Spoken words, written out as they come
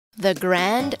The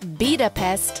Grand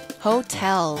Budapest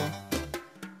Hotel.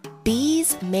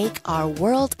 Bees make our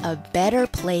world a better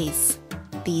place.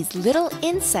 These little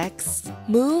insects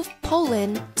move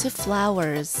pollen to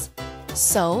flowers.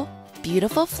 So,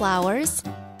 beautiful flowers,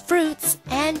 fruits,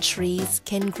 and trees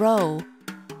can grow.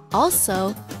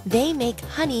 Also, they make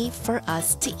honey for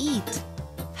us to eat.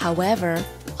 However,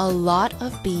 a lot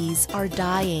of bees are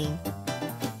dying.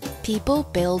 People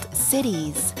build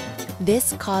cities.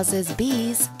 This causes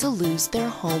bees to lose their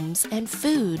homes and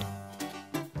food.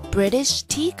 British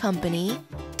tea company,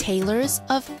 Taylors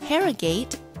of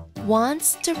Harrogate,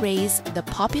 wants to raise the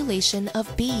population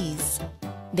of bees.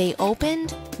 They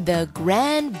opened the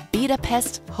Grand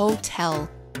Budapest Hotel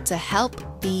to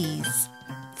help bees.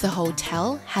 The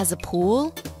hotel has a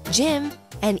pool, gym,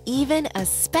 and even a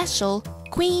special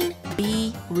queen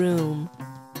bee room.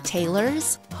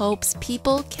 Taylors hopes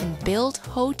people can build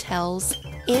hotels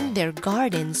in their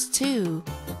gardens too.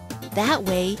 That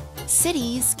way,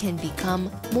 cities can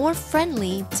become more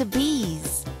friendly to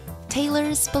bees.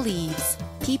 Taylors believes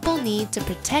people need to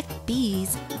protect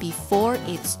bees before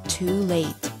it's too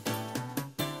late.